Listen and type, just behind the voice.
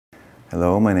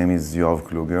Hello, my name is Yoav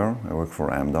Kluger. I work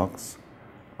for Amdocs,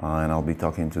 and I'll be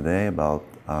talking today about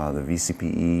the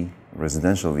vCPE,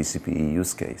 residential vCPE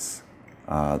use case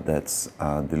that's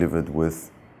delivered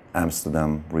with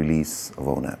Amsterdam release of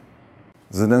ONAP.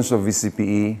 Residential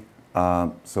vCPE,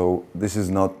 so this is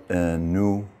not a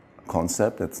new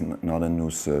concept, it's not a new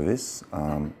service.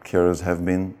 Carriers have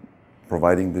been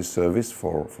providing this service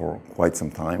for quite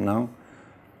some time now.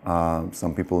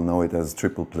 Some people know it as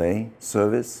triple play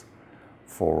service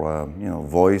for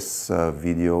voice,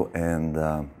 video,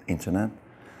 and internet.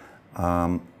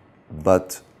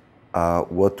 But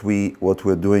what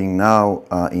we're doing now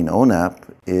in ONAP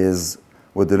is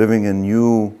we're delivering a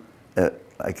new,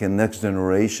 like a next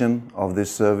generation of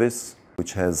this service,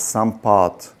 which has some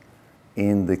part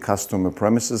in the customer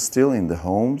premises still, in the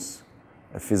homes,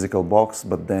 a physical box,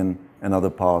 but then another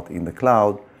part in the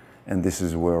cloud, and this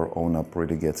is where ONAP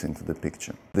really gets into the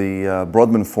picture. The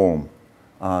broadband forum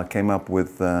came up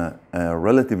with a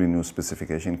relatively new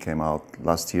specification, came out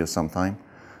last year sometime.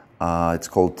 It's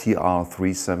called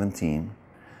TR317,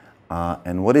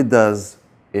 and what it does,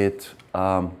 it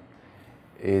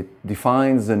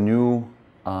defines a new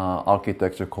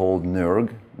architecture called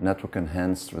NERG, Network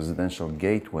Enhanced Residential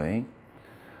Gateway,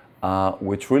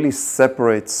 which really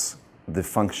separates the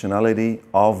functionality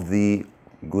of the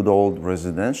good old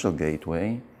residential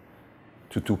gateway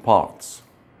to two parts.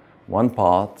 One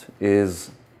part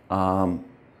is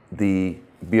the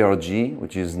BRG,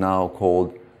 which is now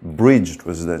called Bridged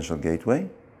Residential Gateway.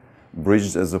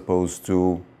 Bridged as opposed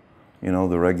to,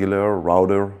 the regular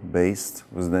router-based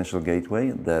residential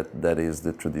gateway. That is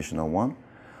the traditional one.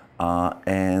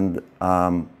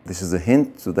 This is a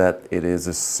hint to that it is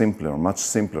a simpler, much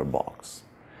simpler box.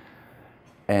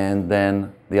 And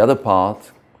then the other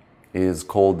part is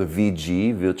called the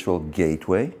VG, Virtual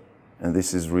Gateway. And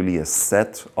this is really a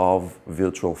set of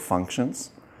virtual functions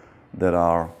that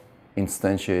are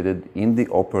instantiated in the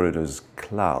operator's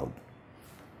cloud.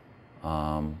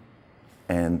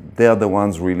 And they are the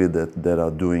ones really that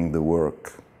are doing the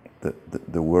work,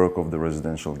 the work of the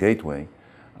residential gateway.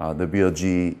 The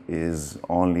BRG is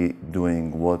only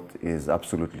doing what is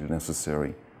absolutely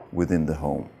necessary within the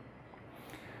home.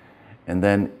 And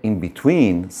then in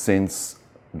between, since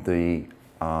the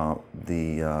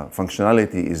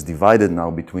functionality is divided now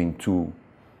between two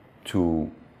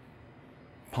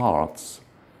parts,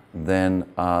 then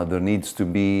there needs to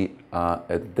be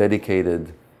a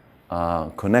dedicated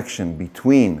connection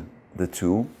between the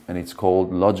two, and it's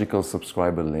called Logical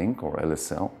Subscriber Link, or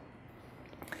LSL.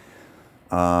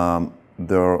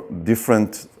 There are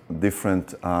different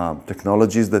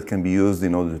technologies that can be used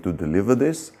in order to deliver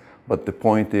this, but the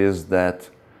point is that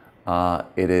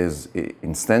it is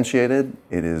instantiated,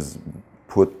 it is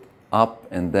put up,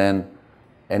 and then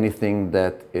anything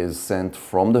that is sent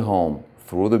from the home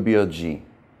through the BRG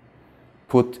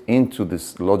put into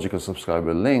this logical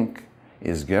subscriber link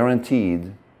is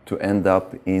guaranteed to end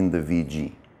up in the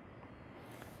VG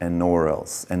and nowhere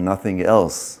else. And nothing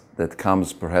else that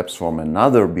comes perhaps from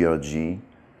another BRG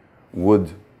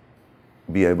would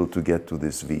be able to get to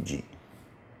this VG.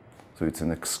 So it's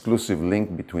an exclusive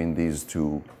link between these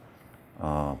two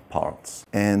parts.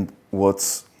 And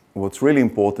what's really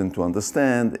important to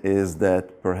understand is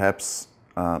that perhaps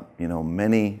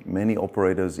many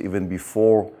operators, even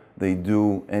before they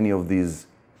do any of these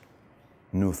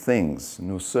new things,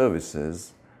 new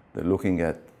services, they're looking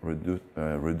at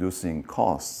reducing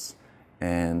costs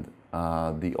and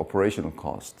the operational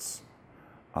costs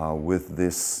with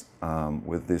this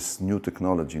new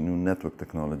technology, new network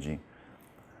technology,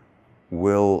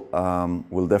 will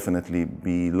definitely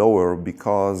be lower,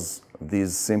 because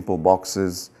these simple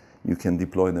boxes, you can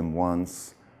deploy them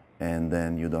once and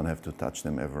then you don't have to touch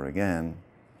them ever again,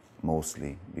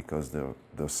 mostly because they're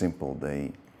simple.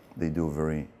 They do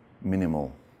very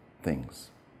minimal things.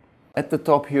 At the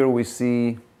top here we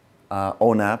see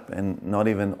ONAP, and not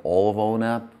even all of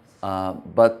ONAP,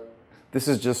 but this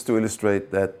is just to illustrate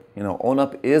that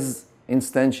ONAP is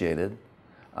instantiated.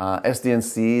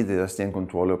 SDNC, the SDN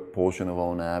controller portion of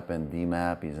ONAP, and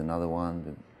DMAP is another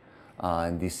one,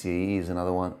 and DCAE is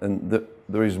another one, and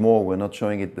there is more. We're not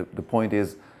showing it. The point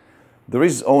is, there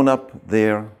is ONAP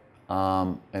there,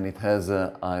 and it has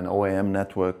an OAM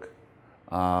network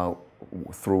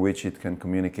through which it can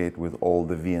communicate with all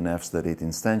the VNFs that it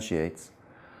instantiates.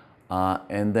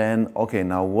 And then, okay,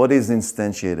 now what is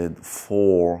instantiated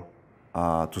for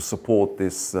to support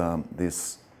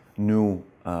this new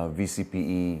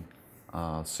vCPE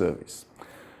service?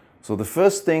 So the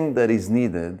first thing that is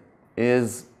needed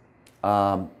is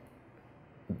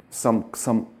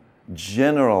some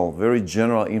general, very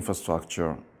general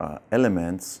infrastructure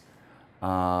elements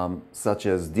such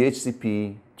as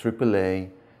DHCP, AAA,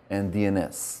 and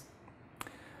DNS.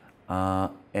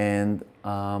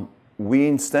 We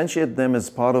instantiate them as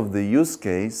part of the use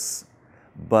case,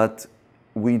 but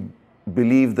we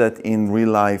believe that in real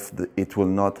life it will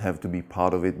not have to be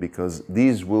part of it because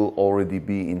these will already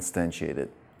be instantiated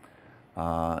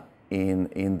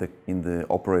in the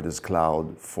operator's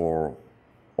cloud for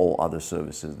all other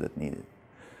services that need it.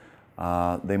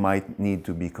 They might need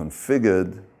to be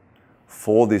configured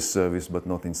for this service but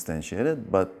not instantiated,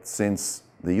 but since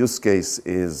the use case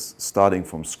is starting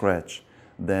from scratch,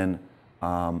 then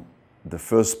the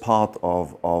first part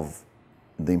of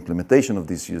the implementation of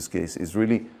this use case is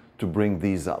really to bring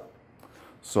these up.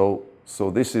 So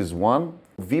this is one.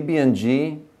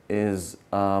 VBNG is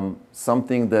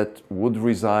something that would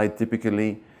reside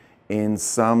typically in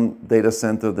some data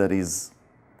center that is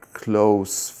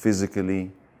close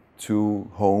physically to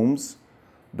homes.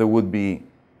 There would be,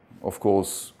 of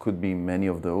course, could be many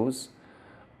of those.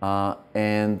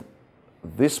 And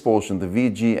this portion, the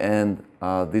VG and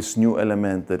this new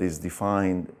element that is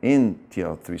defined in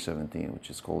TR317,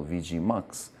 which is called VG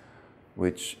Mux,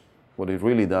 which what it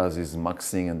really does is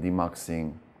muxing and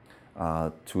demuxing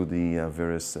to the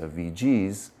various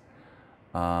VGs.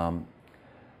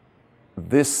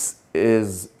 This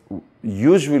is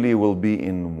usually will be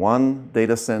in one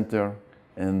data center,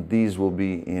 and these will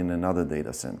be in another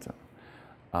data center.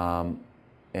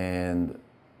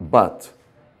 But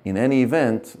in any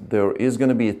event, there is going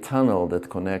to be a tunnel that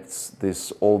connects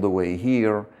this all the way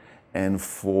here, and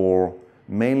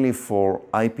mainly for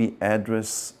IP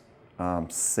address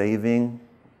saving,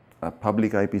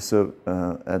 public IP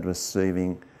address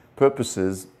saving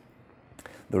purposes,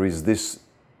 there is this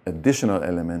additional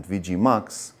element, VG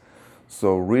Mux.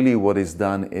 So really what is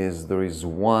done is there is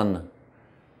one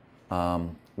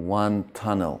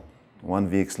tunnel, one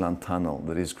VXLAN tunnel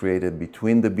that is created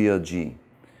between the BRG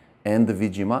and the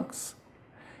VG Mux,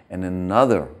 and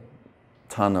another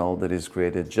tunnel that is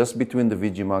created just between the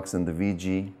VG Mux and the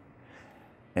VG,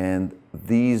 and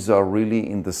these are really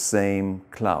in the same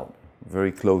cloud,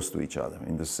 very close to each other,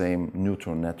 in the same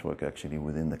neutral network actually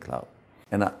within the cloud.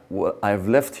 And I've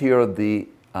left here the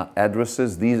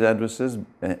addresses, these addresses,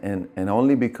 and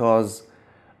only because,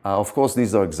 of course,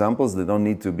 these are examples, they don't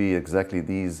need to be exactly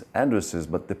these addresses,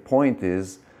 but the point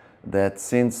is that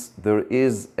since there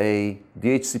is a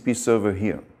DHCP server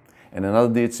here and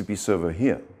another DHCP server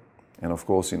here, and of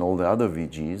course in all the other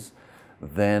VGs,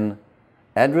 then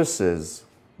addresses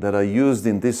that are used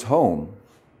in this home,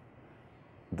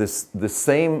 the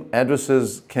same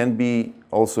addresses can be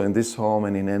also in this home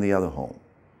and in any other home,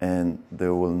 and they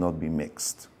will not be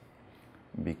mixed,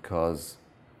 because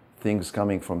things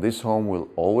coming from this home will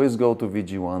always go to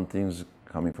VG1, things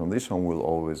coming from this home will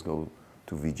always go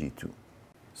to VG2.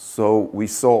 So we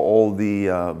saw all the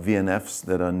VNFs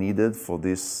that are needed for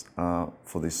this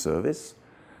service.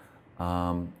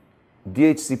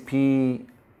 DHCP,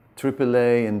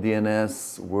 AAA, and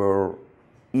DNS were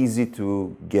easy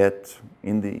to get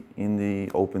in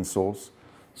the open source.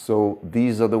 So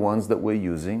these are the ones that we're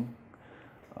using.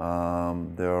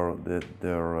 They're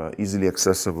easily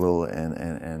accessible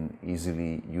and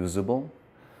easily usable.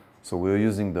 So we're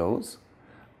using those.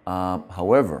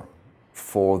 However,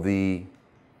 for these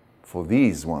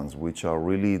ones, which are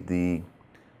really the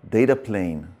data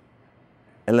plane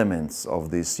elements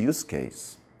of this use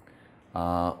case,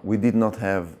 we did not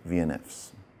have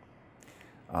VNFs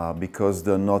because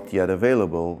they're not yet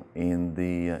available in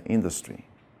the industry,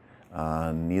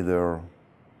 neither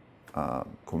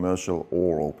commercial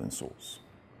or open source.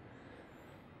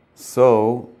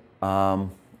 So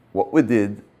what we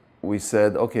did, we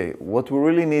said, okay, what we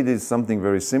really need is something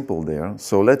very simple there.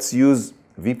 So let's use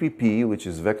vPPE, which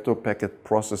is Vector Packet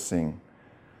Processing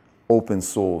open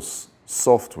source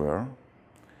software,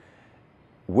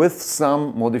 with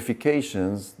some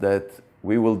modifications that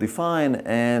we will define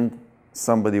and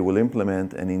somebody will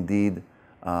implement, and indeed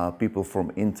people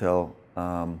from Intel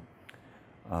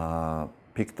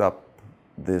picked up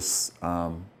this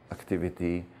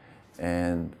activity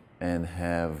and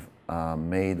have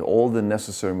made all the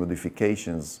necessary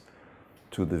modifications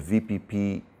to the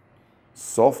vPPE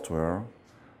software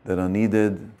that are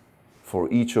needed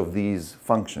for each of these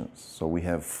functions. So we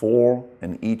have 4,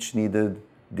 and each needed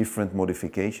different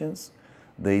modifications.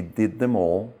 They did them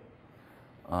all.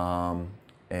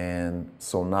 And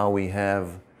so now we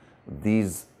have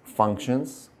these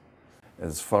functions.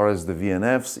 As far as the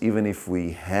VNFs, even if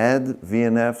we had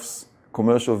VNFs,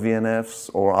 commercial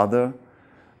VNFs or other,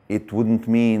 it wouldn't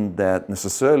mean that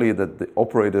necessarily that the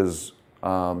operators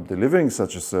delivering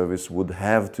such a service would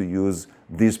have to use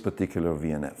these particular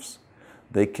VNFs.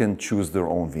 they can choose their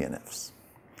own VNFs.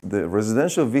 The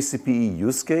residential vCPE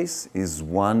use case is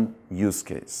one use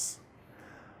case.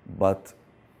 But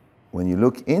when you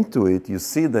look into it, you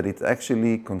see that it's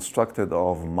actually constructed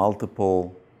of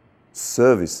multiple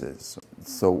services.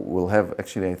 So we'll have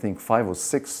actually, I think, 5 or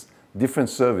 6 different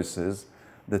services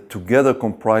that together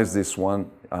comprise this one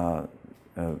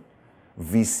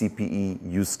vCPE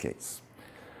use case.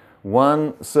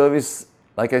 One service,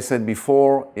 like I said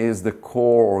before, is the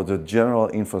core or the general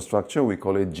infrastructure. We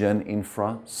call it Gen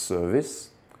Infra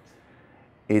service.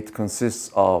 It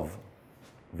consists of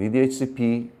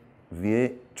VDHCP,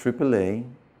 AAA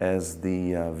as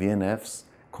the VNFs,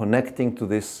 connecting to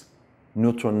this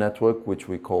neutral network, which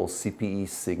we call CPE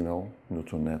signal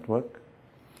neutral network.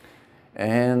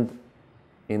 And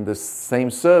in the same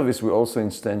service, we also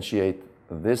instantiate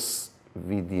this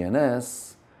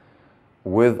VDNS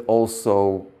with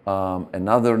also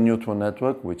another neutral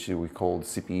network, which we call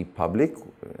CPE public.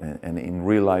 And in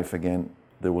real life, again,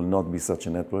 there will not be such a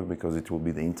network because it will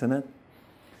be the internet.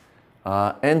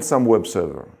 And some web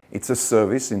server. It's a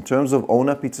service. In terms of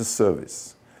ONAP, it's a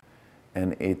service.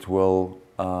 And it will,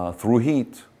 through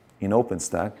heat in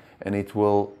OpenStack, and it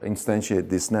will instantiate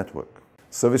this network.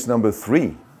 Service number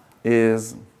 3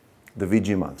 is the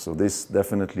VGMAX. So this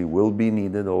definitely will be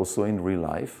needed also in real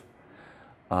life.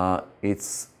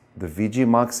 It's the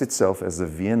VGMAX itself as a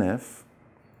VNF,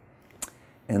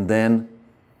 and then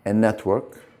a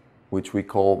network, which we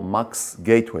call MAX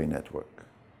Gateway Network.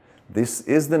 This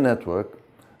is the network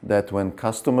that when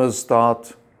customers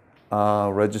start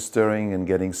registering and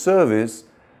getting service,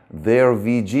 their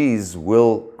VGs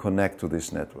will connect to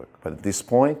this network. But at this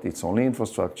point, it's only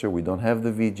infrastructure. We don't have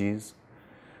the VGs.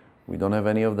 We don't have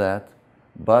any of that.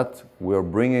 But we're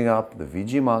bringing up the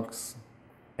VGMAX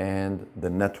and the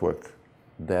network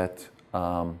that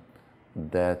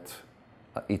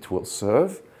it will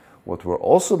serve. What we're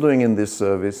also doing in this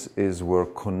service is we're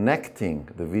connecting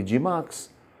the VGMAX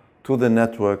to the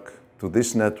network, to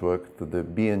this network, to the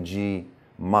BNG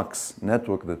MAX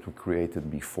network that we created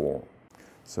before.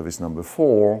 Service number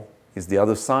 4 is the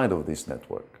other side of this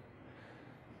network,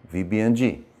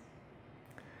 VBNG.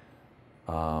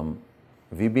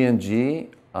 VBNG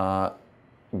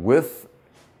with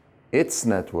its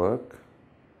network,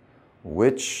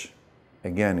 which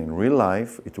again in real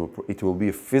life it will be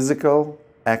a physical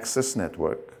access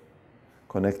network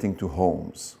connecting to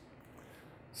homes.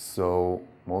 So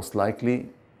most likely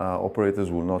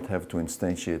operators will not have to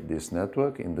instantiate this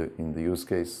network. In the use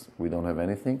case, we don't have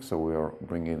anything, so we are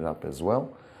bringing it up as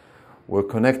well. We're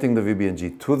connecting the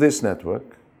VBNG to this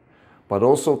network, but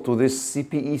also to this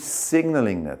CPE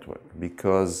signaling network,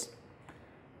 because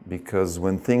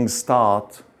when things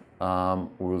start,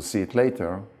 we will see it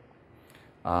later,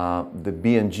 the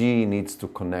BNG needs to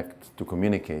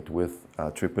communicate with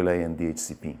AAA and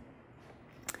DHCP.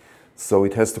 So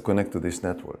it has to connect to this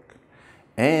network.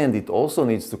 And it also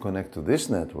needs to connect to this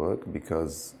network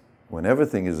because when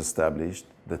everything is established,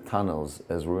 the tunnels,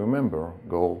 as we remember,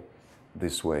 go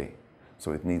this way.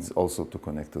 So it needs also to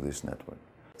connect to this network.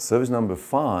 Service number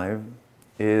 5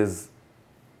 is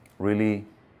really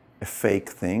a fake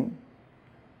thing.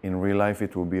 In real life,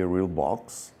 it will be a real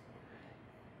box.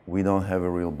 We don't have a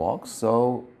real box,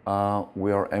 so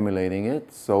we are emulating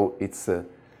it. So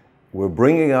we're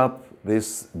bringing up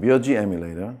this BRG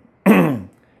emulator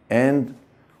and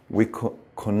we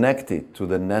connect it to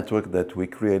the network that we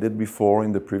created before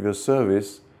in the previous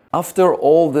service. After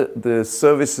all the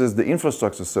services, the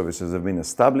infrastructure services have been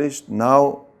established,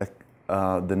 now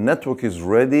the network is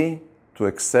ready to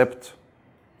accept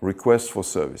requests for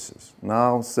services.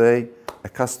 Now, say a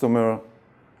customer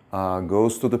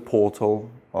goes to the portal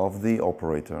of the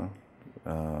operator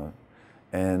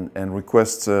and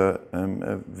requests a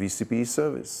vCPE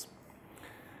service.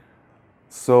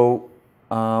 So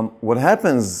what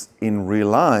happens in real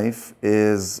life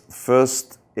is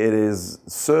first it is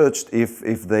searched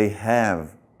if they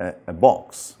have a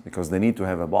box, because they need to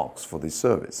have a box for this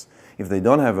service. If they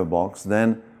don't have a box,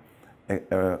 then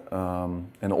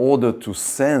an order to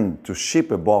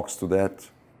ship a box to that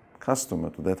customer,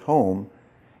 to that home,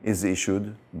 is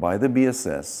issued by the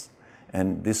BSS,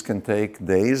 and this can take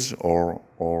days or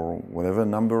whatever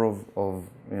number of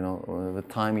whatever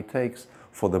time it takes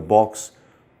for the box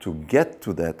to get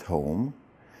to that home,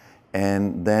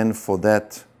 and then for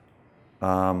that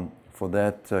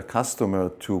customer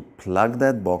to plug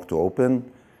that box, to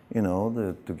open,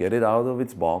 to get it out of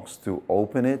its box, to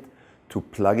open it, to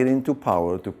plug it into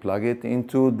power, to plug it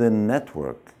into the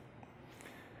network,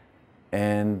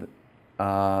 and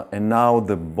now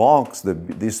the box,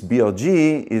 this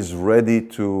BRG is ready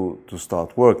to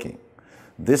start working.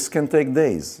 This can take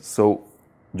days. So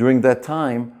During that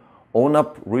time,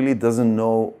 ONAP really doesn't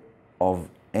know of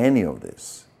any of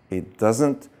this. It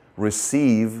doesn't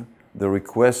receive the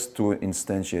request to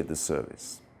instantiate the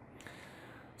service.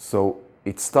 So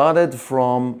it started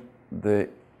from the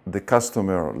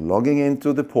customer logging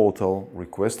into the portal,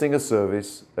 requesting a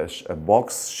service, a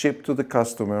box shipped to the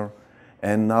customer,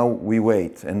 and now we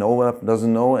wait. And ONAP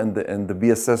doesn't know, and the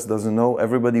BSS doesn't know.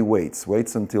 Everybody waits.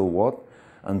 Waits until what?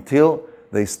 Until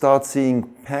they start seeing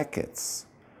packets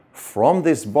from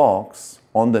this box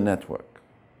on the network.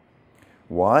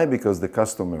 Why? Because the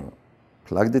customer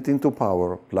plugged it into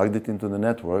power, plugged it into the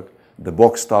network, the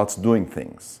box starts doing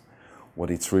things. What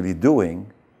it's really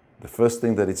doing, the first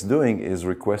thing that it's doing is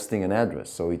requesting an address.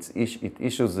 So it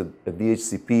issues a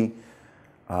DHCP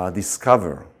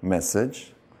discover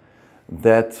message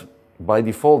that by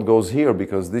default goes here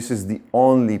because this is the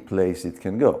only place it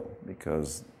can go,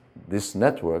 because this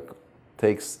network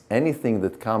takes anything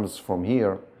that comes from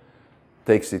here,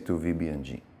 takes it to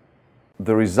VBNG.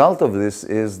 The result of this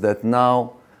is that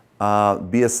now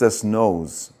BSS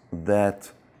knows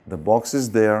that the box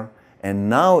is there, and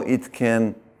now it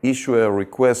can issue a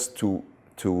request to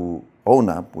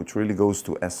ONAP, which really goes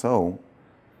to SO,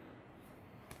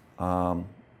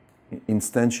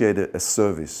 instantiate a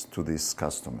service to this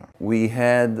customer. We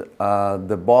had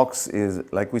the box is,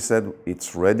 like we said,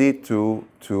 it's ready to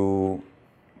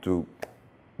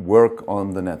work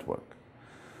on the network.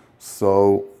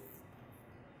 So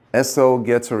SO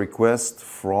gets a request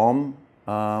from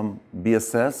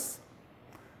BSS,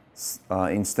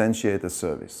 instantiate a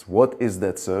service. What is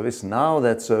that service? Now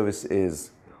that service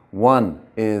is, one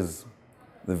is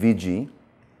the VG.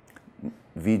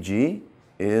 VG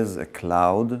is a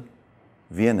cloud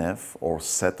VNF or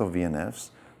set of VNFs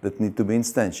that need to be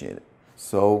instantiated.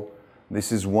 So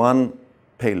this is one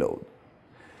payload.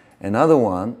 Another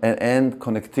one, and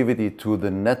connectivity to the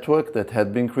network that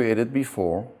had been created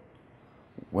before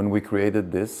when we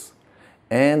created this,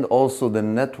 and also the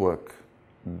network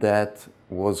that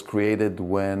was created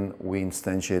when we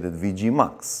instantiated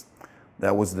VGMax.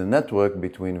 That was the network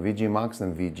between VGMax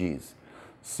and VGs.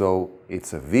 So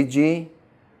it's a VG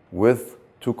with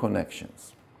two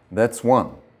connections. That's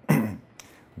one.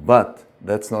 But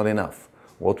that's not enough.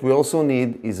 What we also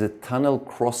need is a tunnel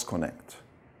cross-connect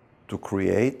to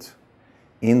create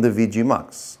in the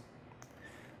VGMax.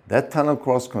 That tunnel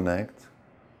cross-connect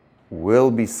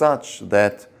will be such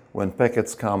that when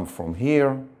packets come from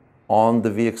here on the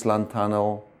VXLAN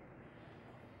tunnel,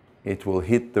 it will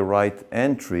hit the right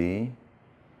entry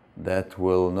that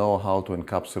will know how to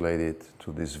encapsulate it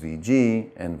to this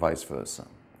VG and vice versa.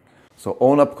 So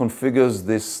ONAP configures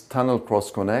this tunnel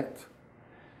cross-connect.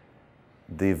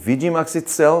 The VGMax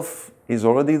itself is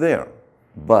already there,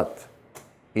 but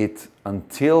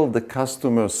until the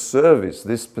customer service,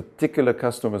 this particular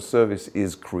customer service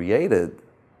is created,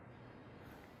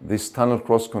 this tunnel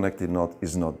cross-connect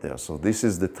is not there. So this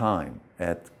is the time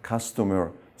at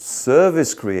customer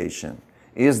service creation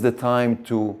is the time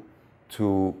to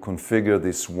configure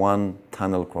this one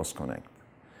tunnel cross-connect.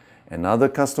 Another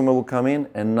customer will come in,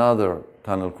 another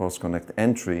tunnel cross-connect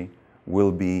entry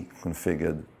will be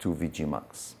configured to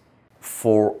VGMax.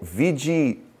 For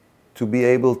VG to be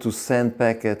able to send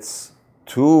packets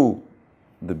to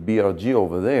the BRG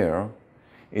over there,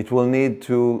 it will need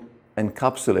to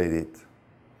encapsulate it,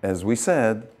 as we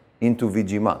said, into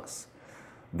VGMax.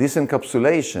 This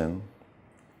encapsulation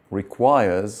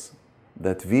requires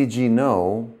that VG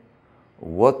know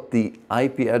what the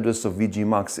IP address of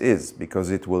VGMax is,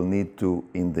 because it will need to,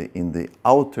 in the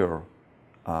outer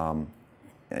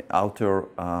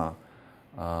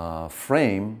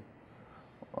frame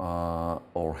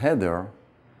or header,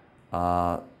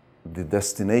 the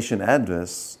destination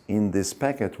address in this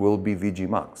packet will be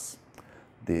VGMax.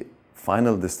 The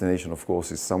final destination, of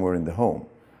course, is somewhere in the home.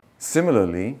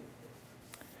 Similarly,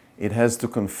 it has to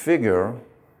configure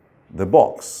the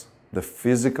box, the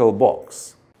physical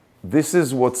box. This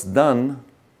is what's done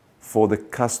for the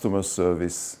customer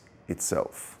service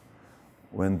itself.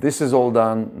 When this is all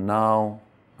done, now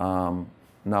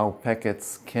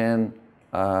packets can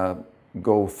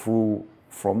go through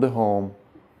from the home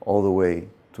all the way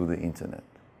to the internet.